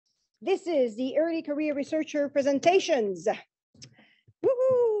This is the Early Career Researcher presentations.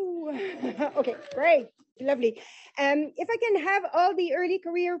 Woohoo! Okay, great, lovely. If I can have all the early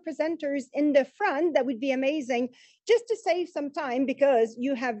career presenters in the front, that would be amazing, just to save some time, because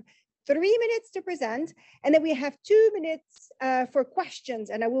you have 3 minutes to present, and then we have 2 minutes for questions,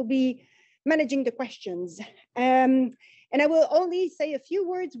 and I will be managing the questions. And I will only say a few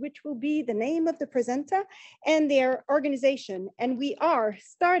words, which will be the name of the presenter and their organization. And we are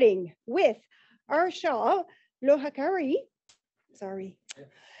starting with Arseneault Lohakari, sorry,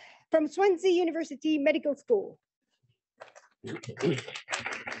 from Swansea University Medical School.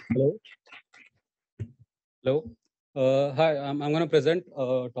 Hello. Hello. Hi, I'm going to present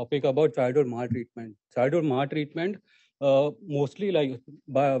a topic about childhood maltreatment. Childhood maltreatment, mostly like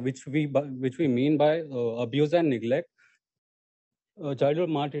which we mean by abuse and neglect. Childhood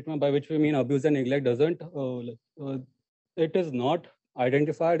maltreatment, by which we mean abuse and neglect, it is not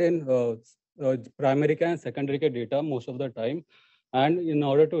identified in primary care and secondary care data most of the time. And in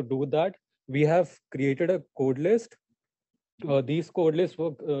order to do that, we have created a code list. These code lists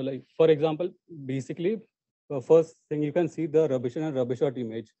work like, for example, basically, first thing you can see the rubbish in and rubbish out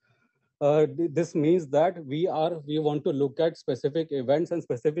image. This means that we want to look at specific events and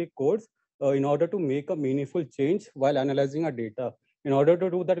specific codes in order to make a meaningful change while analyzing our data. In order to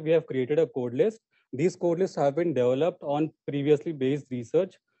do that, we have created a code list. These code lists have been developed on previously based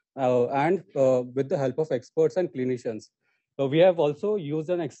research and with the help of experts and clinicians. We have also used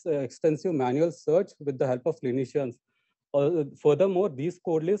an extensive manual search with the help of clinicians. Furthermore, these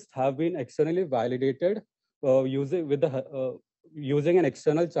code lists have been externally validated using an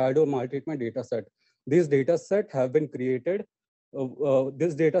external childhood maltreatment data set. These data sets have been created.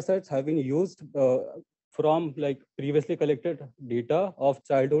 These data sets have been used from like previously collected data of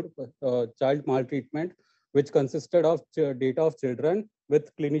child maltreatment, which consisted of data of children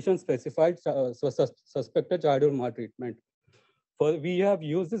with clinician-specified suspected childhood maltreatment. We have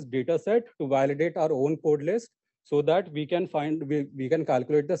used this data set to validate our own code list, so that we can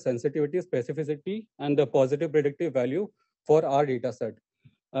calculate the sensitivity, specificity, and the positive predictive value for our data set.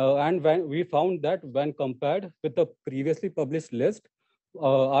 And when we found that when compared with the previously published list,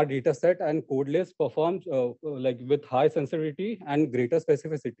 our data set and code list performs like with high sensitivity and greater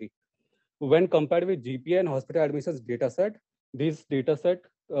specificity. When compared with GP and hospital admissions data set, these data set,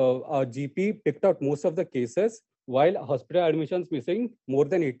 our GP picked out most of the cases, while hospital admissions missing more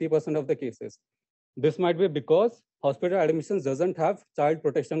than 80% of the cases. This might be because hospital admissions doesn't have child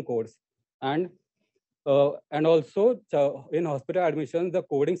protection codes. And also in hospital admissions, the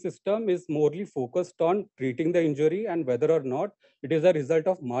coding system is morely focused on treating the injury and whether or not it is a result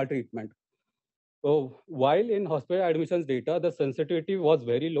of maltreatment. So while in hospital admissions data, the sensitivity was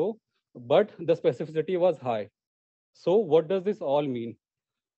very low, but the specificity was high. So what does this all mean?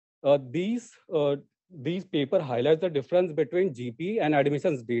 These paper highlights the difference between GP and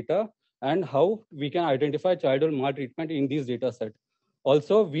admissions data and how we can identify childhood maltreatment in these data set.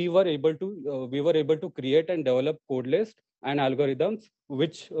 Also, we were able to create and develop code list and algorithms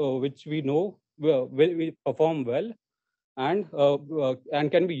which we know will perform well and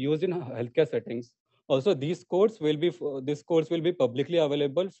can be used in healthcare settings. Also, these codes will be publicly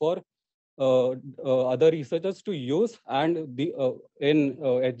available for other researchers to use, and in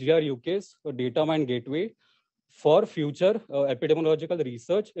HGR UK's data mine gateway for future epidemiological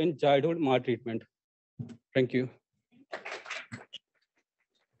research in childhood maltreatment. Thank you.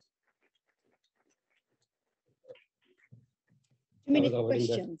 Two-minute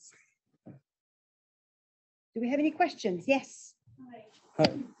questions. Do we have any questions? Yes.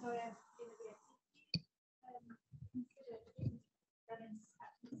 Hi.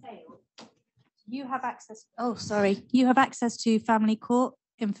 You have access. Oh, sorry. You have access to family court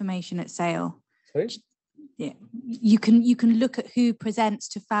information at SAIL. Sorry? Yeah. You can look at who presents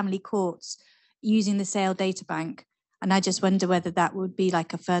to family courts using the SAIL data bank. And I just wonder whether that would be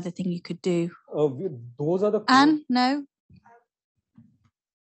like a further thing you could do. Those are the. Anne, no.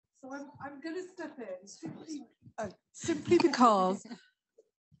 So I'm going to step in simply because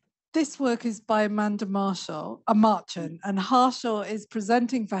this work is by Amanda Marchant, and Harshaw is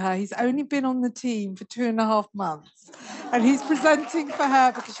presenting for her. He's only been on the team for 2.5 months, and he's presenting for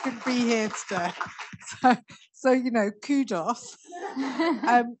her because she couldn't be here today. So you know, kudos.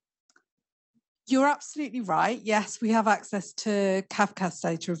 You're absolutely right. Yes, we have access to CAFCAS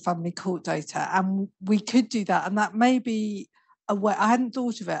data and family court data, and we could do that. And that may be a way, I hadn't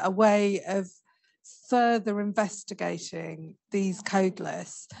thought of it, a way of further investigating these code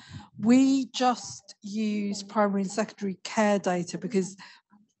lists. We just use primary and secondary care data because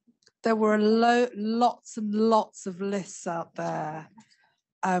there were lots and lots of lists out there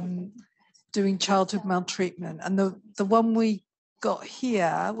doing childhood maltreatment. And the one we got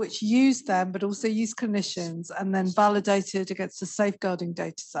here, which used them, but also used clinicians and then validated against a safeguarding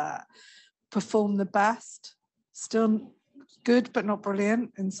data set, performed the best. Still good, but not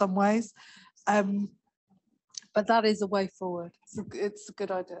brilliant in some ways. But that is a way forward. It's a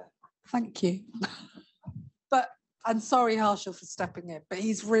good idea. Thank you. But I'm sorry, Harshal, for stepping in, but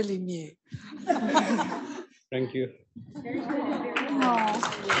he's really new. Thank you.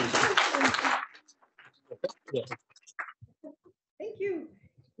 Thank you.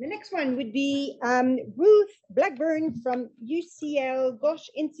 The next one would be Ruth Blackburn from UCL Gosh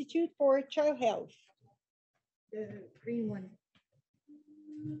Institute for Child Health. The green one.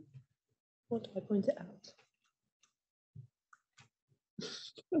 What do I point it out?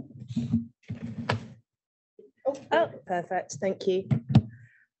 Oh, perfect. Thank you.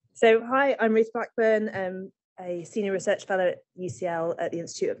 So, hi, I'm Ruth Blackburn, a senior research fellow at UCL at the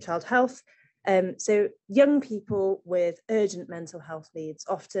Institute of Child Health. So young people with urgent mental health needs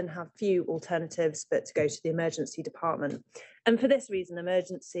often have few alternatives but to go to the emergency department. And for this reason,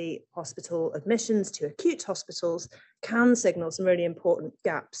 emergency hospital admissions to acute hospitals can signal some really important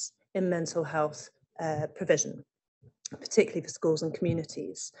gaps in mental health provision, particularly for schools and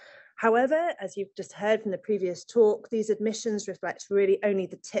communities. However, as you've just heard from the previous talk, these admissions reflect really only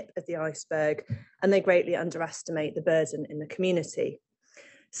the tip of the iceberg, and they greatly underestimate the burden in the community.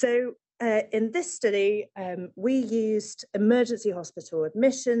 So in this study, we used emergency hospital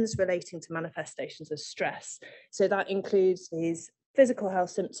admissions relating to manifestations of stress. So that includes these physical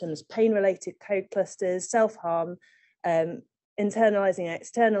health symptoms, pain-related code clusters, self-harm, internalizing and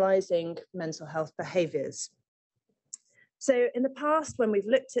externalizing mental health behaviours. So in the past, when we've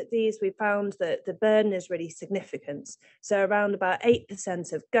looked at these, we found that the burden is really significant. So around about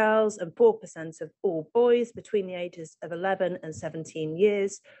 8% of girls and 4% of all boys between the ages of 11 and 17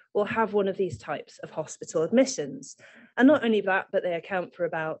 years will have one of these types of hospital admissions. And not only that, but they account for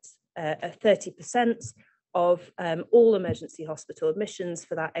about 30% of all emergency hospital admissions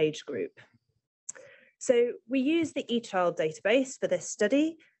for that age group. So we use the eChild database for this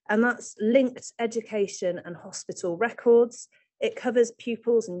study, and that's linked education and hospital records. It covers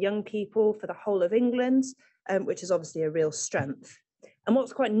pupils and young people for the whole of England, which is obviously a real strength. And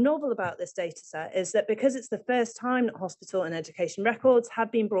what's quite novel about this data set is that because it's the first time that hospital and education records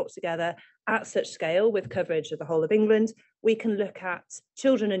have been brought together at such scale with coverage of the whole of England, we can look at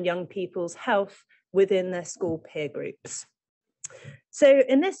children and young people's health within their school peer groups. So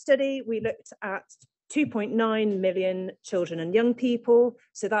in this study, we looked at 2.9 million children and young people.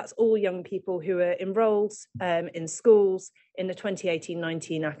 So that's all young people who are enrolled in schools in the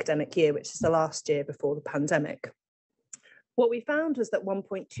 2018-19 academic year, which is the last year before the pandemic. What we found was that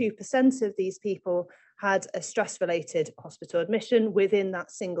 1.2% of these people had a stress-related hospital admission within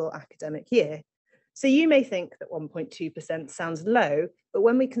that single academic year. So you may think that 1.2% sounds low, but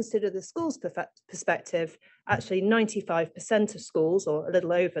when we consider the school's perspective, actually 95% of schools, or a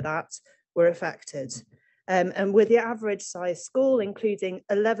little over that, were affected. And with the average size school, including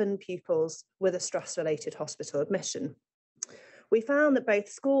 11 pupils with a stress-related hospital admission. We found that both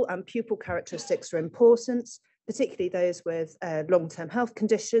school and pupil characteristics are important, particularly those with long-term health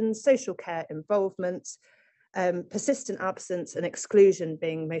conditions, social care involvement, persistent absence and exclusion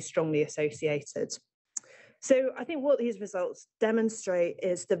being most strongly associated. So I think what these results demonstrate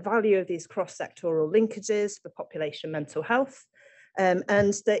is the value of these cross-sectoral linkages for population mental health, and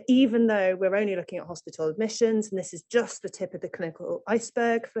that even though we're only looking at hospital admissions, and this is just the tip of the clinical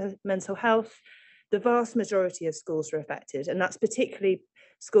iceberg for mental health, the vast majority of schools are affected, and that's particularly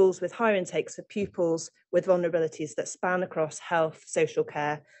schools with higher intakes of pupils with vulnerabilities that span across health, social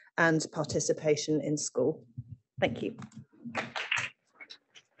care, and participation in school. Thank you.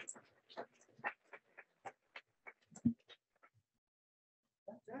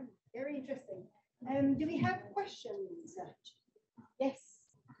 Very interesting. Do we have questions? Yes.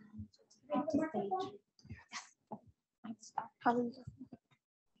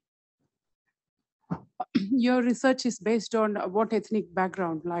 Your research is based on what ethnic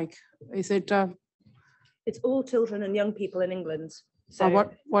background? Like, is it? It's all children and young people in England. So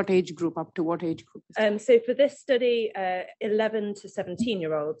what age group? Up to what age group? So for this study, 11 to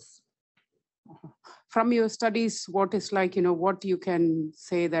 17-year-olds. From your studies, what is like, what you can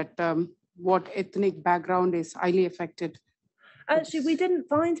say that what ethnic background is highly affected? Actually, we didn't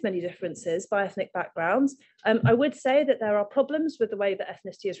find many differences by ethnic backgrounds. I would say that there are problems with the way that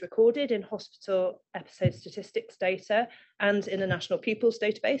ethnicity is recorded in hospital episode statistics data and in the National Pupils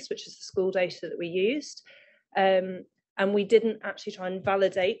Database, which is the school data that we used. And we didn't actually try and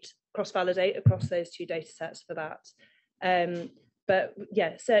cross-validate across those two data sets for that. But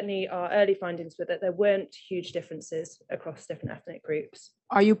yeah, certainly our early findings were that there weren't huge differences across different ethnic groups.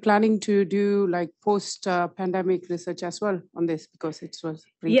 Are you planning to do like post-pandemic research as well on this, because it was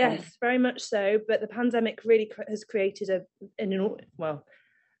Yes, very much so. But the pandemic really has created a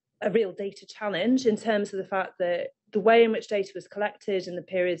real data challenge in terms of the fact that the way in which data was collected and the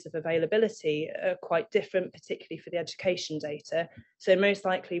periods of availability are quite different, particularly for the education data. So most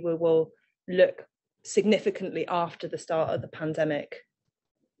likely we will look significantly after the start of the pandemic,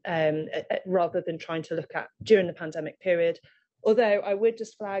 rather than trying to look at during the pandemic period. Although I would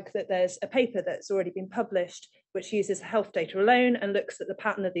just flag that there's a paper that's already been published which uses health data alone and looks at the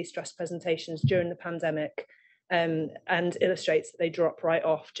pattern of these stress presentations during the pandemic, and illustrates that they drop right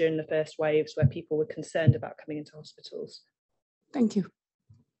off during the first waves where people were concerned about coming into hospitals. Thank you.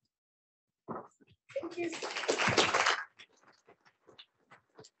 Thank you.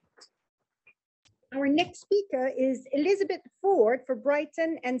 Our next speaker is Elizabeth Ford for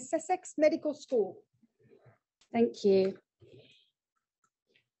Brighton and Sussex Medical School. Thank you.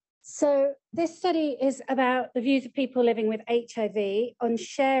 So this study is about the views of people living with HIV on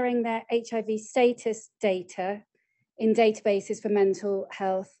sharing their HIV status data in databases for mental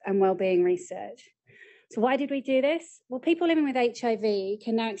health and wellbeing research. So why did we do this? Well, people living with HIV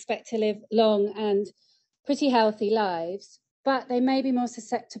can now expect to live long and pretty healthy lives, but they may be more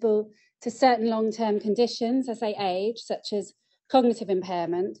susceptible to certain long-term conditions as they age, such as cognitive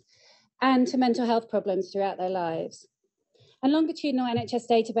impairment, and to mental health problems throughout their lives. And longitudinal NHS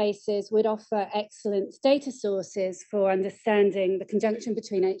databases would offer excellent data sources for understanding the conjunction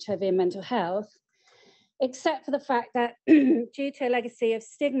between HIV and mental health, except for the fact that due to a legacy of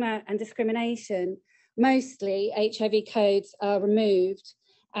stigma and discrimination, mostly HIV codes are removed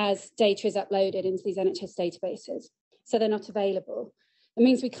as data is uploaded into these NHS databases. So they're not available. It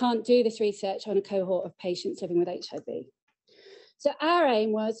means we can't do this research on a cohort of patients living with HIV. So our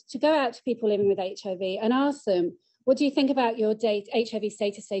aim was to go out to people living with HIV and ask them, what do you think about your HIV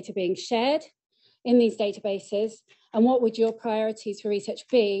status data being shared in these databases? And what would your priorities for research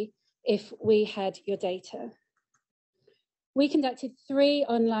be if we had your data? We conducted 3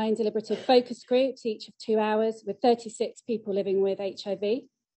 online deliberative focus groups, each of 2 hours, with 36 people living with HIV.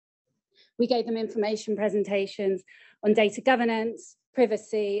 We gave them information presentations on data governance,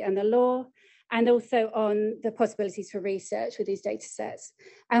 privacy and the law, and also on the possibilities for research with these data sets.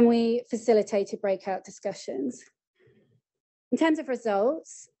 And we facilitated breakout discussions. In terms of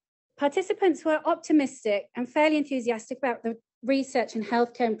results, participants were optimistic and fairly enthusiastic about the research and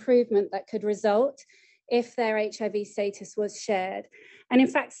healthcare improvement that could result if their HIV status was shared. And in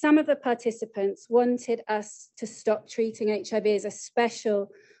fact, some of the participants wanted us to stop treating HIV as a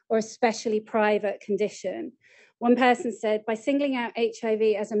special or especially private condition. One person said, by singling out HIV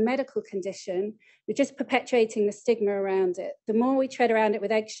as a medical condition, we're just perpetuating the stigma around it. The more we tread around it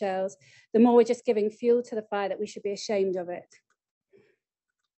with eggshells, the more we're just giving fuel to the fire that we should be ashamed of it.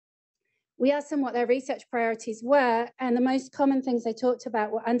 We asked them what their research priorities were, and the most common things they talked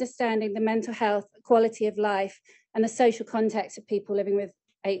about were understanding the mental health, quality of life, and the social context of people living with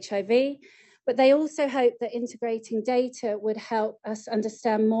HIV. But they also hoped that integrating data would help us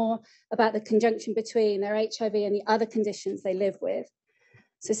understand more about the conjunction between their HIV and the other conditions they live with.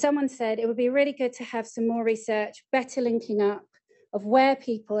 So someone said it would be really good to have some more research, better linking up of where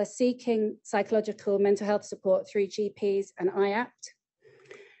people are seeking psychological mental health support through GPs and IAPT.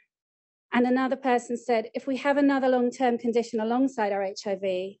 And another person said, if we have another long-term condition alongside our HIV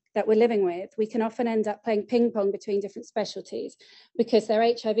that we're living with, we can often end up playing ping pong between different specialties because their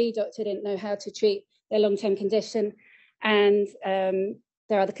HIV doctor didn't know how to treat their long-term condition and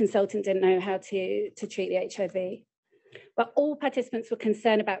their other consultant didn't know how to treat the HIV. But all participants were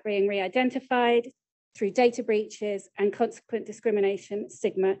concerned about being re-identified through data breaches and consequent discrimination,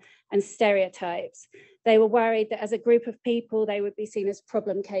 stigma, and stereotypes. They were worried that as a group of people, they would be seen as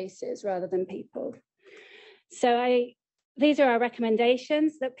problem cases rather than people. So these are our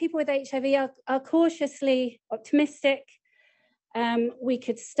recommendations, that people with HIV are cautiously optimistic. We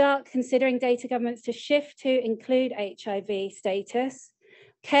could start considering data governance to shift to include HIV status,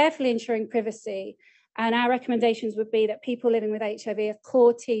 carefully ensuring privacy. And our recommendations would be that people living with HIV are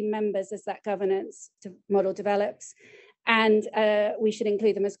core team members as that governance model develops. And we should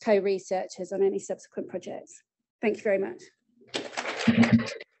include them as co-researchers on any subsequent projects. Thank you very much.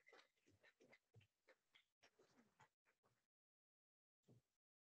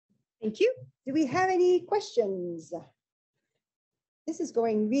 Thank you. Do we have any questions? This is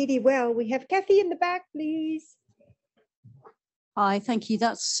going really well. We have Kathy in the back, please. Hi, thank you.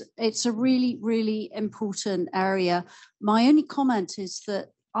 It's a really, really important area. My only comment is that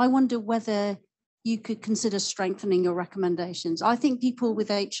I wonder whether you could consider strengthening your recommendations. I think people with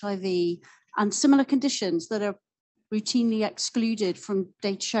HIV and similar conditions that are routinely excluded from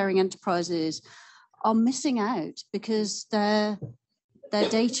data sharing enterprises are missing out because their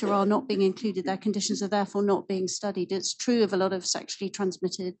data are not being included, their conditions are therefore not being studied. It's true of a lot of sexually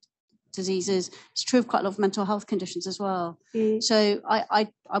transmitted diseases. It's true of quite a lot of mental health conditions as well. So I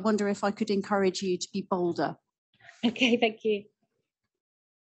wonder if I could encourage you to be bolder. Okay, thank you.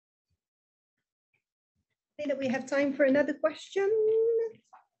 I think that we have time for another question.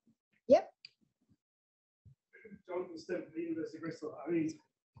 Yep. Jonathan Stem from the University of Bristol. I mean,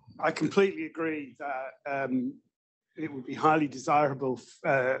 I completely agree that it would be highly desirable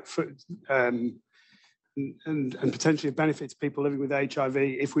and potentially a benefit to people living with HIV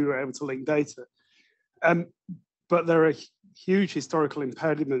if we were able to link data. But there are huge historical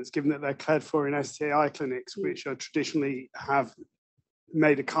impediments given that they're cared for in STI clinics, which are traditionally have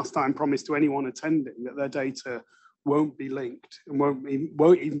made a cast iron promise to anyone attending that their data won't be linked and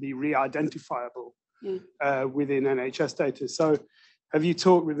won't even be re-identifiable within NHS data. So have you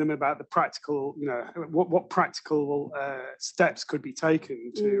talked with them about the practical, what practical steps could be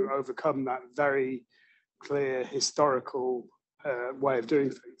taken to overcome that very clear historical way of doing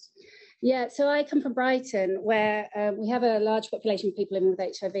things? Yeah, so I come from Brighton, where we have a large population of people living with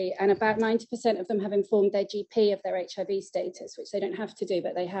HIV, and about 90% of them have informed their GP of their HIV status, which they don't have to do,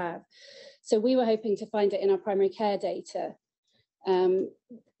 but they have. So we were hoping to find it in our primary care data.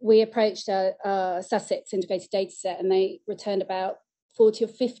 We approached our Sussex integrated data set, and they returned about 40 or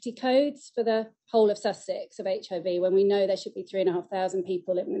 50 codes for the whole of Sussex of HIV, when we know there should be 3,500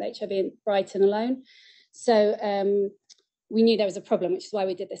 people living with HIV in Brighton alone. So we knew there was a problem, which is why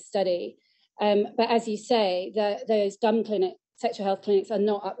we did this study. But as you say, those dumb sexual health clinics are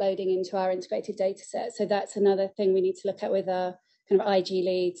not uploading into our integrated data set. So that's another thing we need to look at with our kind of IG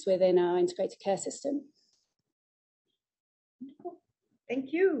leads within our integrated care system.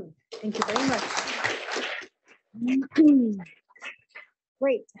 Thank you. Thank you very much.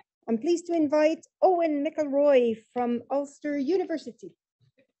 Great. I'm pleased to invite Owen McElroy from Ulster University.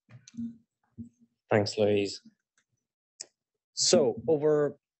 Thanks, Louise. So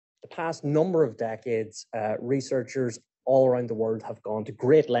over the past number of decades, researchers all around the world have gone to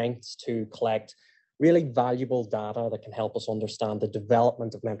great lengths to collect really valuable data that can help us understand the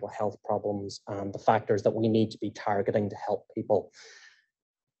development of mental health problems and the factors that we need to be targeting to help people.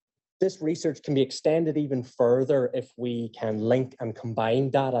 This research can be extended even further if we can link and combine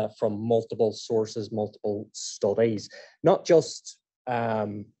data from multiple sources, multiple studies, not just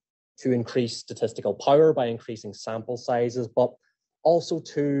to increase statistical power by increasing sample sizes, but also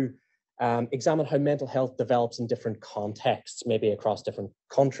to examine how mental health develops in different contexts, maybe across different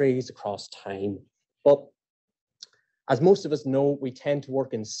countries, across time. But as most of us know, we tend to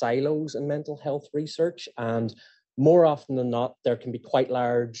work in silos in mental health research, and more often than not, there can be quite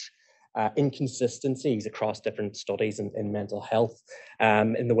large inconsistencies across different studies in mental health,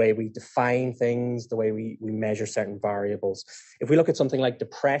 in the way we define things, the way we measure certain variables. If we look at something like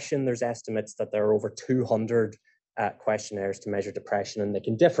depression, there's estimates that there are over 200 questionnaires to measure depression, and they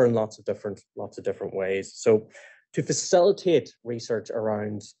can differ in lots of different ways. So to facilitate research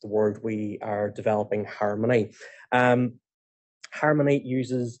around the world, we are developing Harmony. Harmony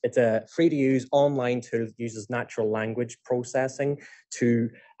it's a free-to-use online tool that uses natural language processing to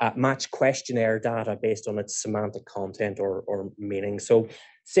match questionnaire data based on its semantic content or meaning. So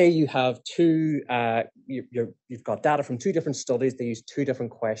say you have you've got data from two different studies, they use two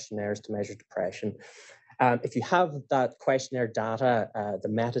different questionnaires to measure depression. If you have that questionnaire data, the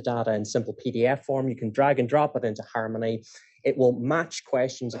metadata in simple PDF form, you can drag and drop it into Harmony. It will match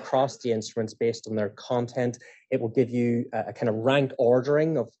questions across the instruments based on their content. It will give you a kind of rank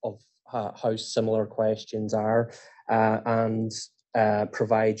ordering of how similar questions are, and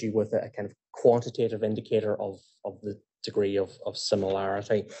provide you with a kind of quantitative indicator of the degree of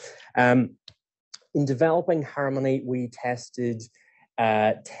similarity. In developing Harmony, we tested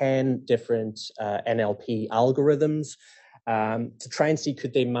 10 different NLP algorithms to try and see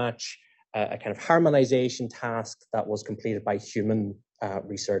could they match a kind of harmonization task that was completed by human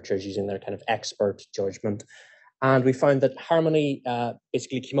researchers using their kind of expert judgment. And we found that Harmony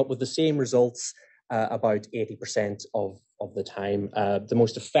basically came up with the same results about 80% of the time. The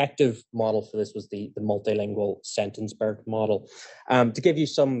most effective model for this was the multilingual Sentence-BERT model. To give you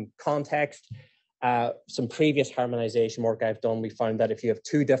some context, some previous harmonization work I've done, we found that if you have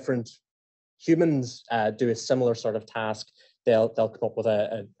two different humans do a similar sort of task, they'll come up with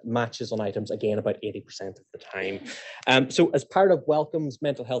a matches on items again about 80% of the time. So as part of Welcome's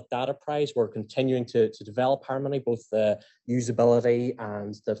Mental Health Data Prize, we're continuing to develop Harmony, both the usability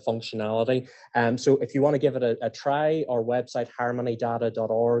and the functionality. So if you want to give it a try, our website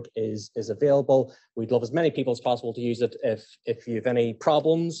harmonydata.org is available. We'd love as many people as possible to use it. If you have any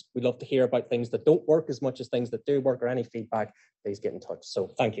problems, we'd love to hear about things that don't work as much as things that do work, or any feedback, please get in touch. So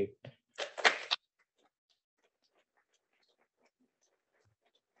thank you.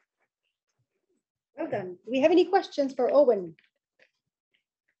 Well done. Do we have any questions for Owen?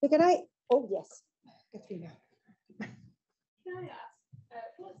 So can I? Oh, yes. Katrina. Can I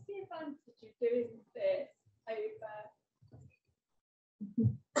ask, what's the advantage of doing this over?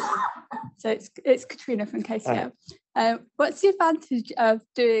 So it's Katrina from KCL. What's the advantage of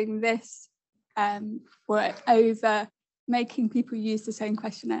doing this work over making people use the same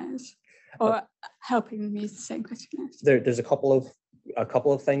questionnaires, or helping them use the same questionnaires? There's a couple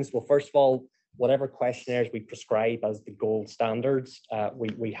of things. Well, first of all, whatever questionnaires we prescribe as the gold standards,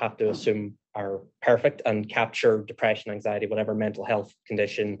 we have to assume are perfect and capture depression, anxiety, whatever mental health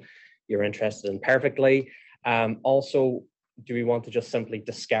condition you're interested in perfectly. Also, do we want to just simply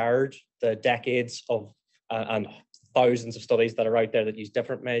discard the decades of and thousands of studies that are out there that use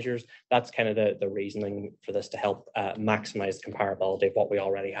different measures? That's kind of the reasoning for this, to help maximize comparability of what we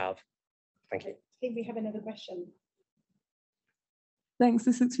already have. Thank you. I think we have another question. Thanks,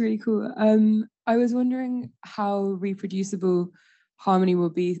 this looks really cool. I was wondering how reproducible Harmony will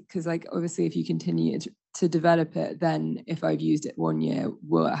be, because like obviously if you continue to develop it, then if I've used it 1 year,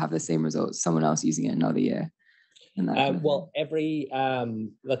 will it have the same results, someone else using it another year? And that kind of well,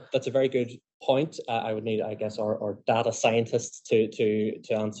 that's a very good point. I would need, I guess, our data scientists to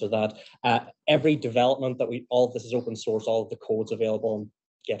answer that. Every development that all of this is open source, all of the code's available on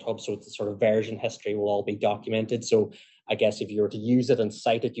GitHub, so it's the sort of version history will all be documented. So I guess if you were to use it and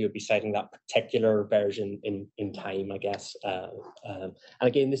cite it, you would be citing that particular version in time, I guess. And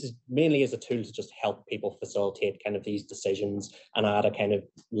again, this is mainly as a tool to just help people facilitate kind of these decisions and add a kind of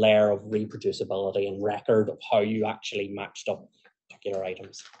layer of reproducibility and record of how you actually matched up particular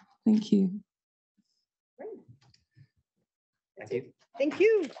items. Thank you. Thank you. Thank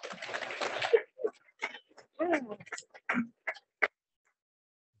you.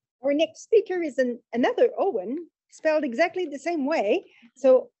 Our next speaker is another Owen, spelled exactly the same way.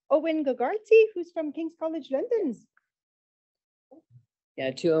 So Owen Gogarty, who's from King's College London.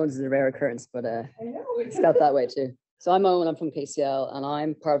 Yeah, 2 Owens is a rare occurrence, but it's spelled that way too. So I'm Owen, I'm from KCL, and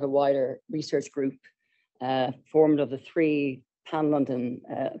I'm part of a wider research group formed of the 3 Pan-London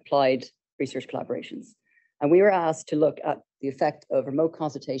applied research collaborations. And we were asked to look at the effect of remote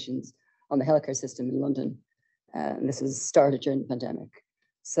consultations on the healthcare system in London. And this was started during the pandemic.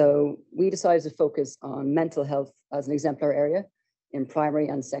 So we decided to focus on mental health as an exemplar area in primary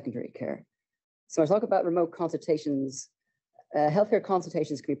and secondary care. So when I talk about remote consultations, healthcare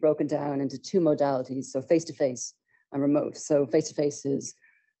consultations can be broken down into 2 modalities, so face-to-face and remote. So face-to-face is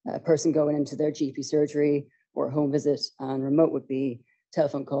a person going into their GP surgery or a home visit, and remote would be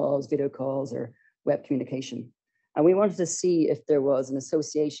telephone calls, video calls, or web communication. And we wanted to see if there was an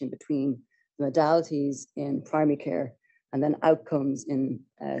association between the modalities in primary care and then outcomes in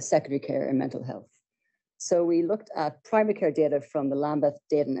secondary care and mental health. So we looked at primary care data from the Lambeth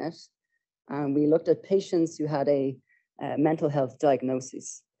DataNet, and we looked at patients who had a mental health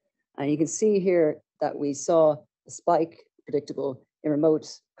diagnosis. And you can see here that we saw a spike predictable in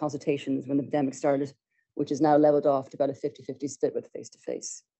remote consultations when the pandemic started, which is now leveled off to about a 50-50 split with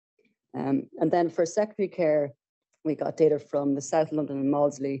face-to-face. And then for secondary care, we got data from the South London and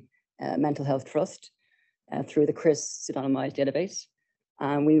Maudsley Mental Health Trust through the CRIS pseudonymized database.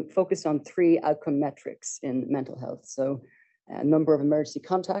 And we focused on 3 outcome metrics in mental health. So number of emergency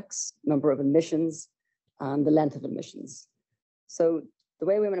contacts, number of admissions, and the length of admissions. So the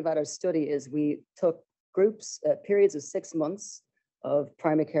way we went about our study is we took groups, periods of 6 months of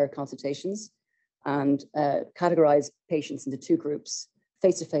primary care consultations, and categorized patients into 2 groups,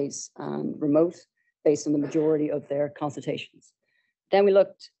 face-to-face and remote, based on the majority of their consultations. Then we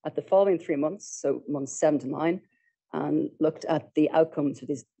looked at the following 3 months, so months 7 to 9, and looked at the outcomes for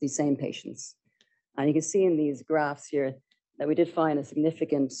these same patients. And you can see in these graphs here that we did find a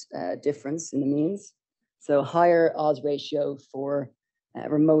significant difference in the means. So higher odds ratio for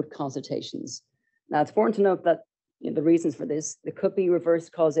remote consultations. Now it's important to note that the reasons for this, there could be reverse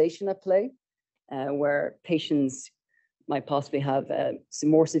causation at play, where patients might possibly have some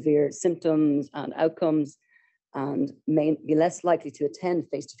more severe symptoms and outcomes and may be less likely to attend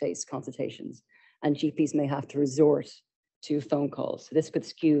face-to-face consultations, and GPs may have to resort to phone calls. So this could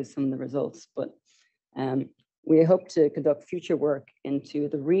skew some of the results, but We hope to conduct future work into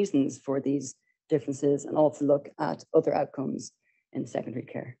the reasons for these differences and also look at other outcomes in secondary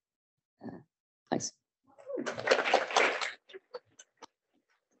care. Thanks.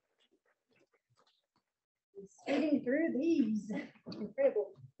 Reading through these,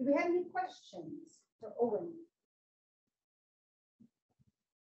 incredible. Do we have any questions for Owen?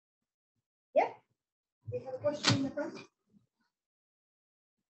 Yeah, we have a question in the front.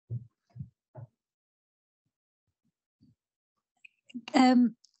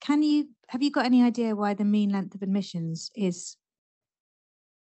 Have you got any idea why the mean length of admissions is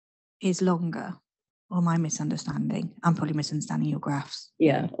longer? Or am I misunderstanding? I'm probably misunderstanding your graphs.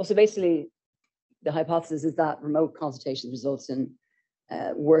 Yeah, also basically the hypothesis is that remote consultation results in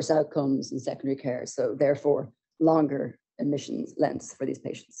worse outcomes in secondary care, so therefore longer admissions lengths for these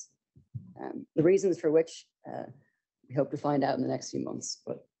patients. The reasons for which we hope to find out in the next few months,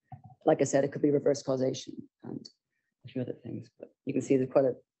 but like I said, it could be reverse causation and a few other things, but you can see there's quite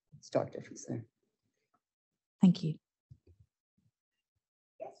a stark difference there. Thank you.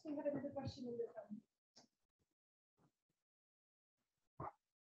 Yes, we have another question in the front.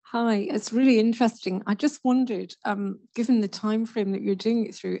 Hi, it's really interesting. I just wondered, given the time frame that you're doing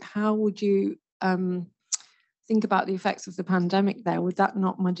it through, how would you think about the effects of the pandemic there? Would that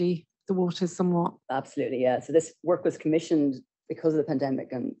not muddy the waters somewhat? Absolutely, yeah. So this work was commissioned because of the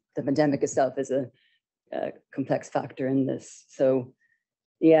pandemic, and the pandemic itself is a complex factor in this. So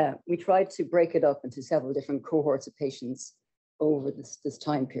yeah, we tried to break it up into several different cohorts of patients over this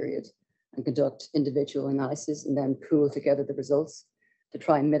time period and conduct individual analysis and then pool together the results to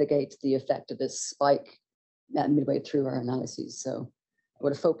try and mitigate the effect of this spike midway through our analyses. So I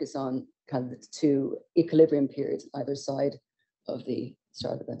want to focus on kind of the two equilibrium periods either side of the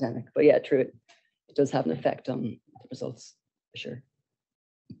start of the pandemic. But yeah, true, it does have an effect on the results, for sure.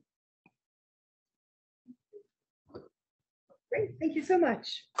 Great, thank you so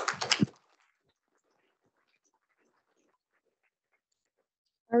much.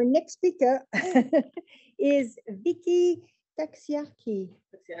 Our next speaker is Vicky Taxiarchi.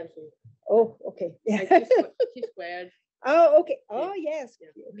 Oh, okay. She's squared. Oh, okay. Oh, yes.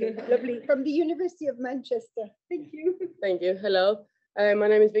 Okay, lovely. From the University of Manchester. Thank you. Thank you. Hello. My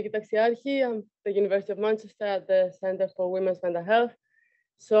name is Vicky Taxiarchi. I'm at the University of Manchester at the Center for Women's Mental Health.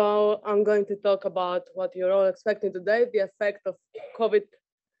 So I'm going to talk about what you're all expecting today, the effect of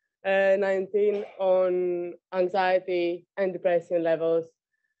COVID-19 on anxiety and depression levels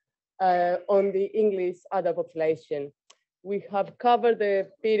on the English adult population. We have covered the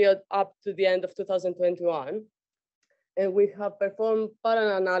period up to the end of 2021, and we have performed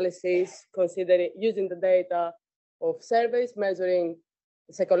parallel analysis considering using the data of surveys measuring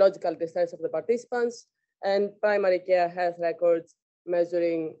the psychological distress of the participants and primary care health records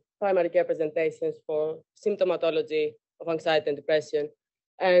measuring primary care presentations for symptomatology of anxiety and depression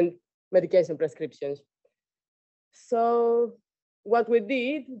and medication prescriptions. So what we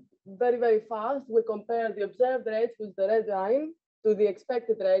did very, very fast, we compared the observed rates with the red line to the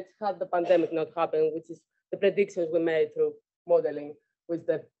expected rates had the pandemic not happened, which is the predictions we made through modeling with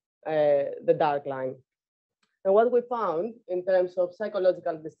the dark line. And what we found in terms of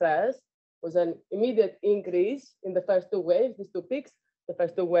psychological distress was an immediate increase in the first two waves, these two peaks, the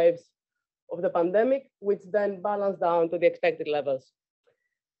first two waves of the pandemic, which then balanced down to the expected levels.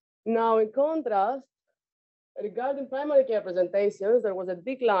 Now, in contrast, regarding primary care presentations, there was a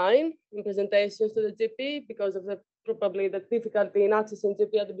decline in presentations to the GP because of probably the difficulty in accessing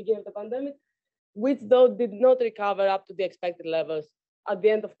GP at the beginning of the pandemic, which though did not recover up to the expected levels at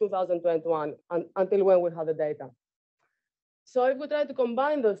the end of 2021 until when we had the data. So if we try to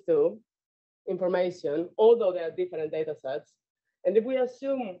combine those two information, although they are different data sets, and if we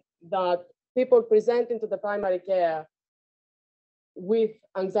assume that people presenting to the primary care with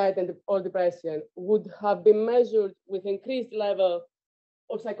anxiety or depression would have been measured with increased level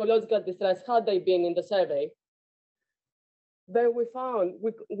of psychological distress had they been in the survey, then we found,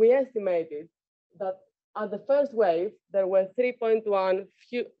 we estimated that at the first wave, there were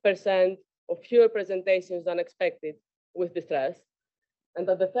 3.1% of fewer presentations than expected with distress. And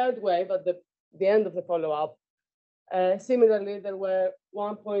at the third wave, at the end of the follow-up, similarly, there were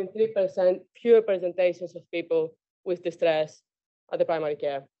 1.3% fewer presentations of people with distress at the primary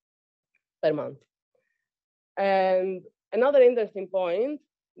care per month. And another interesting point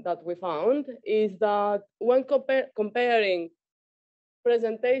that we found is that when comparing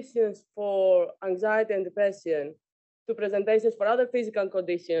presentations for anxiety and depression to presentations for other physical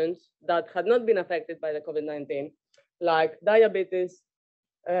conditions that had not been affected by the COVID-19, like diabetes,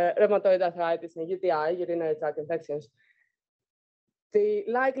 rheumatoid arthritis, and UTI, urinary tract infections, the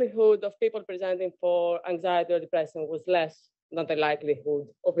likelihood of people presenting for anxiety or depression was less than the likelihood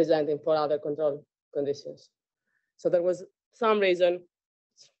of presenting for other control conditions. So there was some reason,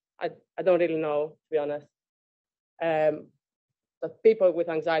 I don't really know, to be honest, that people with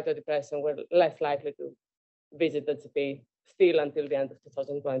anxiety or depression were less likely to visit the GP still until the end of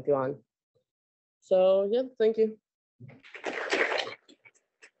 2021. So yeah, thank you.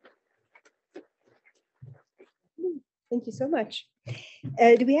 Thank you so much.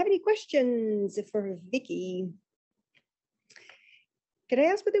 Do we have any questions for Vicky? Can I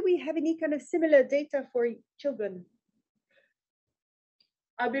ask whether we have any kind of similar data for children?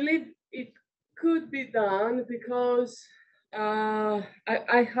 I believe it could be done because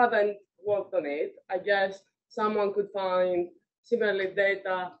I haven't worked on it. I guess someone could find similarly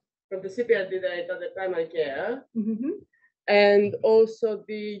data from the CPRD data, the primary care, and also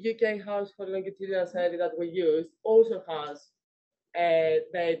the UK Household Longitudinal Study that we use also has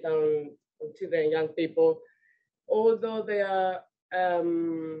data on children and young people, although they are,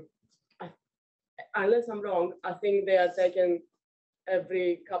 unless I'm wrong, I think they are taken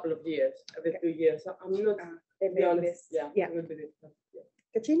every couple of years, every 2 years. So I'm not, to be honest, yeah. It will be different. Yeah.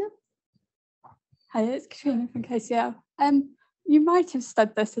 Katrina? Hi, it's Katrina from KCL. You might have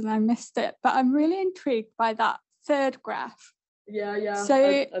said this and I missed it, but I'm really intrigued by that third graph. Yeah. So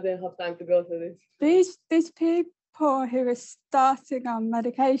I didn't have time to go through this. These people who are starting on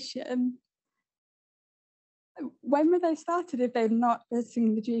medication, when were they started if they're not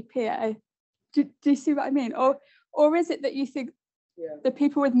visiting the GP? Do you see what I mean? Or is it that you think the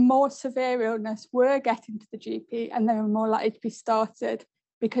people with more severe illness were getting to the GP and they were more likely to be started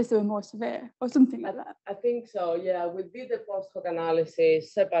because they were more severe or something like that? I think so, yeah. We did a post hoc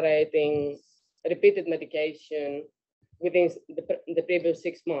analysis separating repeated medication within the previous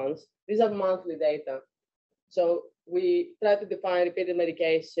 6 months. These are monthly data. So we try to define repeated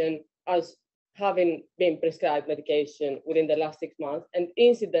medication as having been prescribed medication within the last 6 months, and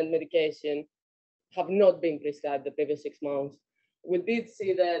incident medication have not been prescribed the previous 6 months. We did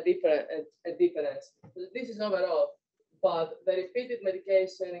see a difference. So this is overall, but the repeated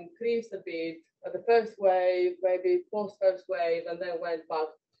medication increased a bit at the first wave, maybe post first wave, and then went back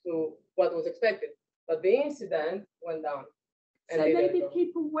to what was expected. But the incident went down. So maybe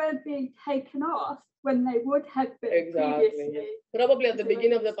people were being taken off when they would have been previously. Yeah. Probably at the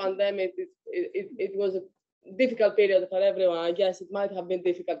beginning of the pandemic, it was a difficult period for everyone. I guess it might have been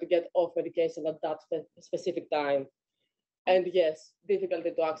difficult to get off medication at that specific time. And yes, difficulty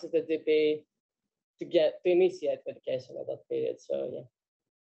to access the GP to initiate medication at that period. So yeah.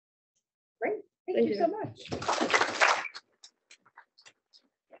 Great, thank you so much.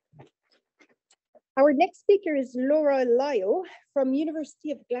 Our next speaker is Laura Lyle from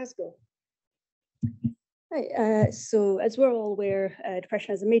University of Glasgow. Hi, so as we're all aware,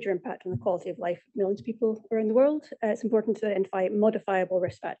 depression has a major impact on the quality of life of millions of people around the world. It's important to identify modifiable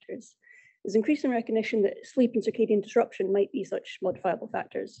risk factors. There's increasing recognition that sleep and circadian disruption might be such modifiable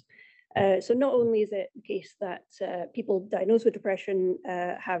factors. So not only is it the case that people diagnosed with depression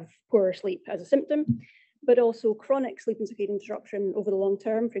have poorer sleep as a symptom, but also chronic sleep and circadian disruption over the long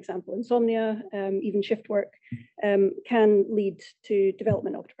term, for example, insomnia, even shift work, can lead to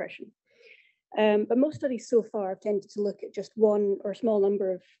development of depression. But most studies so far have tended to look at just one or a small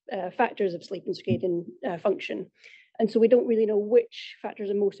number of factors of sleep and circadian function. And so we don't really know which factors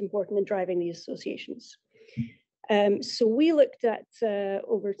are most important in driving these associations. So we looked at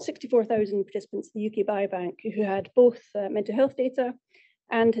over 64,000 participants in the UK Biobank who had both mental health data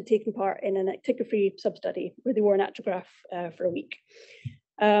and had taken part in an actigraphy sub-study where they wore an actigraph for a week.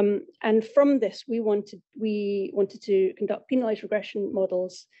 And from this, we wanted to conduct penalized regression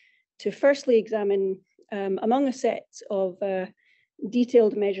models to firstly examine among a set of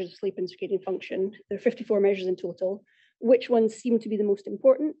detailed measures of sleep and circadian function, there are 54 measures in total, which ones seem to be the most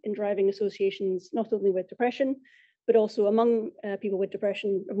important in driving associations, not only with depression, but also among people with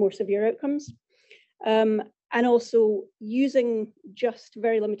depression of more severe outcomes. And also using just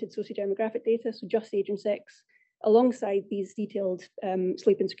very limited sociodemographic data, so just age and sex, alongside these detailed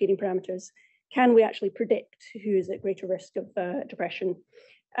sleep and circadian parameters, can we actually predict who is at greater risk of depression?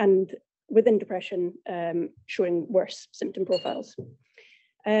 And within depression, showing worse symptom profiles.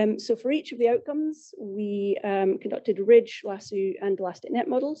 So for each of the outcomes, we conducted Ridge, Lasso, and Elastic Net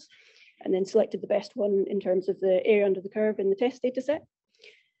models, and then selected the best one in terms of the area under the curve in the test data set.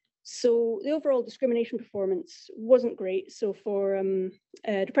 So the overall discrimination performance wasn't great. So for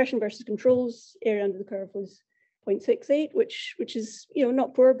depression versus controls, area under the curve was 0.68, which is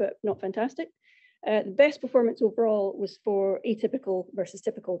not poor, but not fantastic. The best performance overall was for atypical versus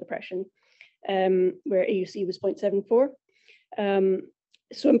typical depression, where AUC was 0.74.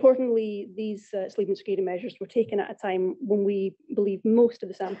 So importantly, these sleep and circadian measures were taken at a time when we believe most of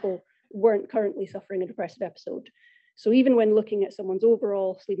the sample weren't currently suffering a depressive episode. So even when looking at someone's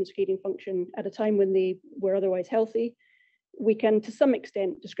overall sleep and circadian function at a time when they were otherwise healthy, we can to some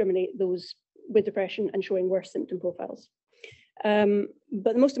extent discriminate those with depression and showing worse symptom profiles.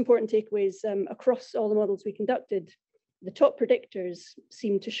 But the most important takeaway is across all the models we conducted, the top predictors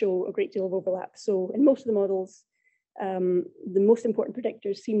seem to show a great deal of overlap. So in most of the models, the most important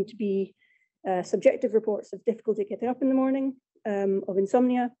predictors seem to be subjective reports of difficulty getting up in the morning, of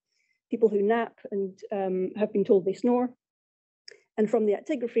insomnia, people who nap and have been told they snore, and from the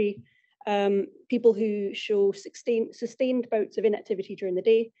actigraphy, people who show sustained bouts of inactivity during the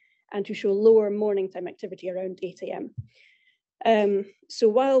day and who show lower morning time activity around 8 a.m. So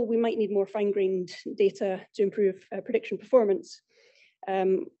while we might need more fine-grained data to improve prediction performance,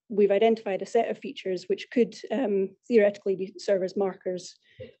 we've identified a set of features which could theoretically serve as markers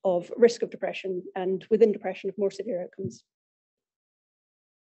of risk of depression and within depression of more severe outcomes.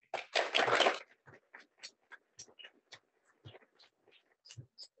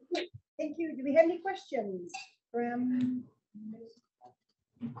 Thank you. Do we have any questions?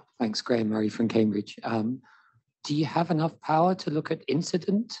 Thanks, Graham Murray from Cambridge. Do you have enough power to look at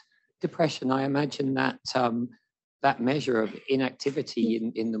incident depression? I imagine that that measure of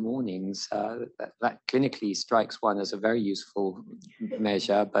inactivity in the mornings, that clinically strikes one as a very useful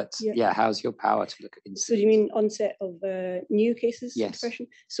measure, but yeah, how's your power to look at incident? So do you mean onset of new cases of depression?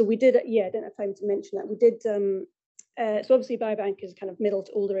 So we did, I didn't have time to mention that. We did, so obviously Biobank is kind of middle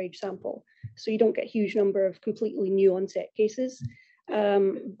to older age sample, so you don't get a huge number of completely new onset cases.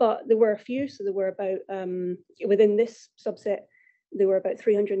 But there were a few, so there were about, within this subset, there were about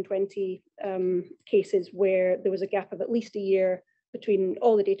 320 cases where there was a gap of at least a year between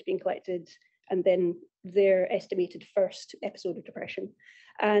all the data being collected and then their estimated first episode of depression.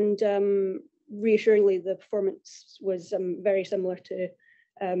 And reassuringly, the performance was very similar to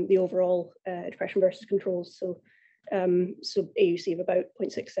the overall depression versus controls. So, so AUC of about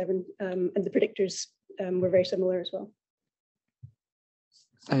 0.67, and the predictors were very similar as well.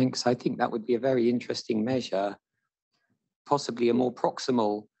 Thanks. I think that would be a very interesting measure, possibly a more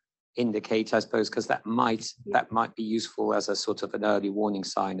proximal indicator, I suppose, because that might be useful as a sort of an early warning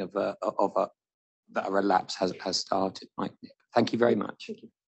sign of that a relapse has started. Thank you very much. Thank you.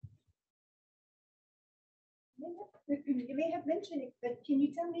 You may have mentioned it, but can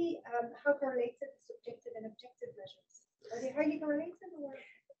you tell me how correlated subjective and objective measures? Are they highly correlated? Or?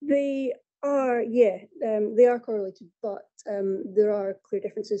 They are, they are correlated, but there are clear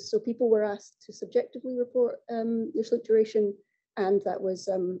differences. So people were asked to subjectively report their sleep duration, and that was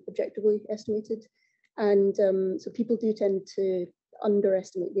objectively estimated. And so people do tend to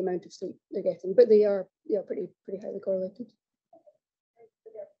underestimate the amount of sleep they're getting, but they are pretty highly correlated.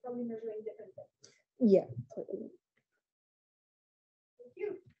 They're probably measuring different things. Yeah. Thank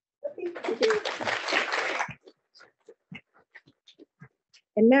you. Thank you.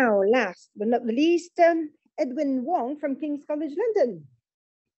 And now, last but not the least, Edwin Wong from King's College London.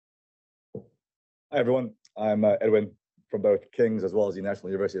 Hi, everyone. I'm Edwin from both King's as well as the National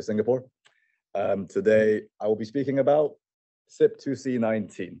University of Singapore. Today, I will be speaking about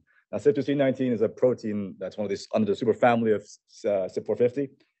CYP2C19. Now, CYP2C19 is a protein that's one of these under the superfamily of CYP450,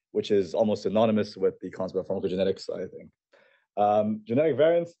 which is almost synonymous with the concept of pharmacogenetics, I think. Genetic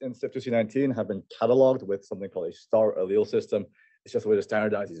variants in CYP2C19 have been cataloged with something called a star allele system. It's just a way to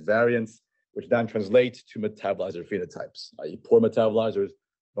standardize these variants, which then translate to metabolizer phenotypes, i.e. poor metabolizers,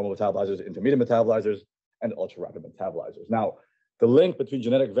 normal metabolizers, intermediate metabolizers, and ultra-rapid metabolizers. Now, the link between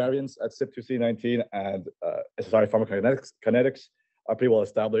genetic variants at CYP2C19 and SSRI pharmacokinetics are pretty well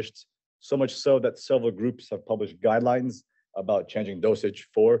established, so much so that several groups have published guidelines about changing dosage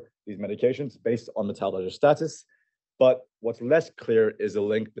for these medications based on metabolizer status. But what's less clear is the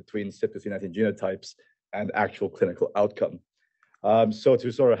link between CYP2C19 genotypes and actual clinical outcome. So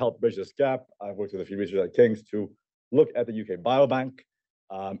to sort of help bridge this gap, I've worked with a few researchers at King's to look at the UK Biobank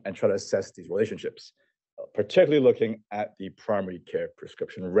and try to assess these relationships, particularly looking at the primary care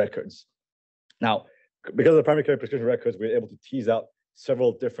prescription records. Now, because of the primary care prescription records, we're able to tease out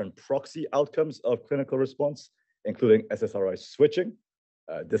several different proxy outcomes of clinical response, including SSRI switching,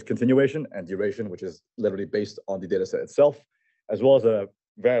 discontinuation, and duration, which is literally based on the data set itself, as well as a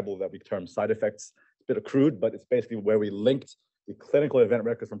variable that we term side effects. It's a bit crude, but it's basically where we linked the clinical event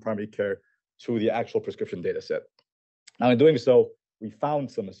records from primary care to the actual prescription data set. Now, in doing so, we found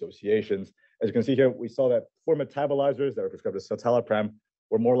some associations. As you can see here, we saw that for metabolizers that are prescribed as citalopram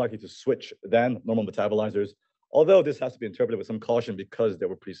were more likely to switch than normal metabolizers, although this has to be interpreted with some caution because there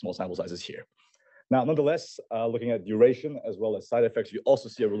were pretty small sample sizes here. Now, nonetheless, looking at duration as well as side effects, you also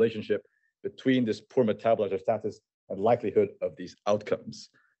see a relationship between this poor metabolizer status and likelihood of these outcomes.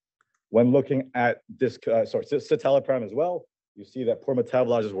 When looking at this, citalopram as well, you see that poor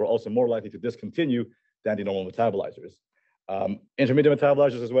metabolizers were also more likely to discontinue than the normal metabolizers. Intermediate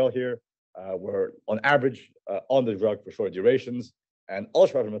metabolizers as well here were on average on the drug for shorter durations, and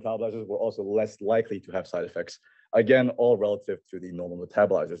ultra-rapid metabolizers were also less likely to have side effects. Again, all relative to the normal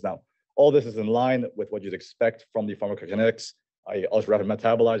metabolizers. Now, all this is in line with what you'd expect from the pharmacokinetics, i.e. ultra-rapid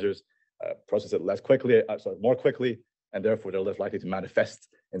metabolizers process it more quickly, and therefore they're less likely to manifest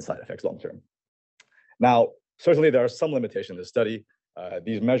in side effects long-term. Now, certainly there are some limitations in this study.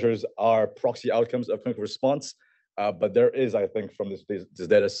 These measures are proxy outcomes of clinical response, but there is, I think, from this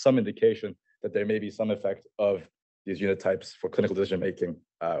data, some indication that there may be some effect of these unit types for clinical decision-making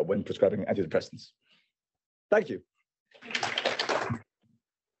when prescribing antidepressants. Thank you.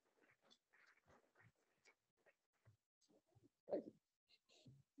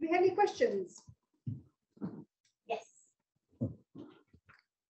 Do we have any questions? Yes.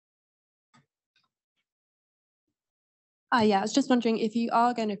 Yeah, I was just wondering if you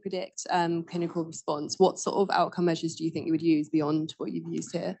are going to predict clinical response, what sort of outcome measures do you think you would use beyond what you've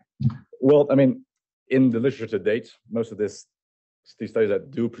used here? Well, I mean, in the literature to date, most of these studies that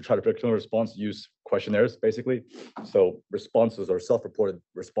do try to predict clinical response use questionnaires, basically. So responses or self-reported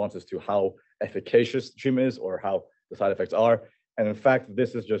responses to how efficacious treatment is or how the side effects are. And in fact,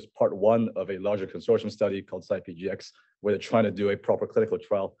 this is just part one of a larger consortium study called CyPGX, where they're trying to do a proper clinical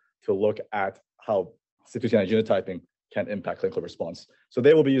trial to look at how CYP2C9 genotyping can impact clinical response. So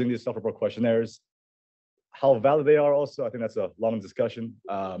they will be using these self-report questionnaires. How valid they are also, I think that's a long discussion,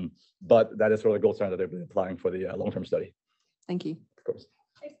 but that is sort of the gold standard that they've been applying for the long-term study. Tk you. Of course.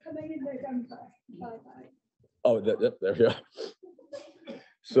 It's coming in there, done by. Oh, there we go.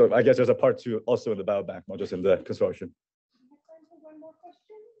 So I guess there's a part two also in the biobank, not just in the consortium. One more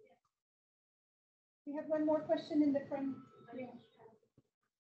question. We have one more question in the front. Did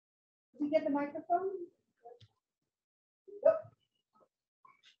we get the microphone?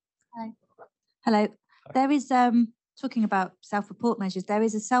 Hi. Hello. There is talking about self-report measures. There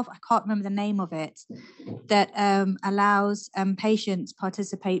is I can't remember the name of it, that allows patients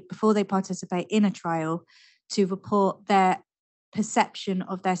before they participate in a trial to report their perception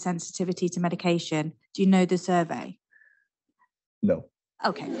of their sensitivity to medication. Do you know the survey? No.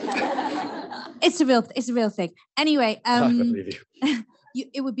 Okay. It's a real thing. Anyway,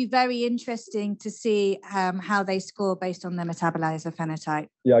 it would be very interesting to see how they score based on their metabolizer phenotype.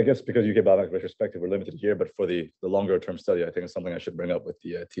 Yeah, I guess because UK biobank retrospective, we're limited here, but for the longer term study, I think it's something I should bring up with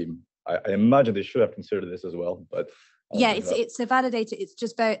the team. I imagine they should have considered this as well, but yeah, it's a validator. It's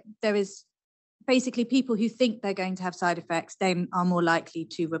just there is basically people who think they're going to have side effects, they are more likely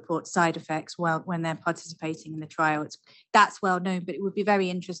to report side effects when they're participating in the trial. That's well known, but it would be very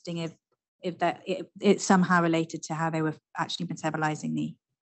interesting if it's somehow related to how they were actually metabolizing the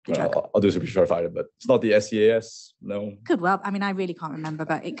drug. I'll do some research to find it, but it's not the SEAS, no. Could well. I mean, I really can't remember,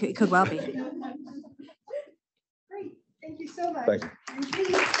 but it could well be. Great. Thank you so much. Thank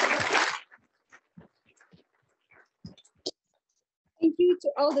you. Thank you to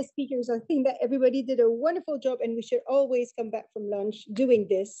all the speakers. I think that everybody did a wonderful job, and we should always come back from lunch doing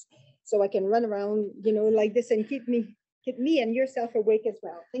this so I can run around, like this and keep me and yourself awake as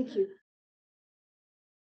well. Thank you.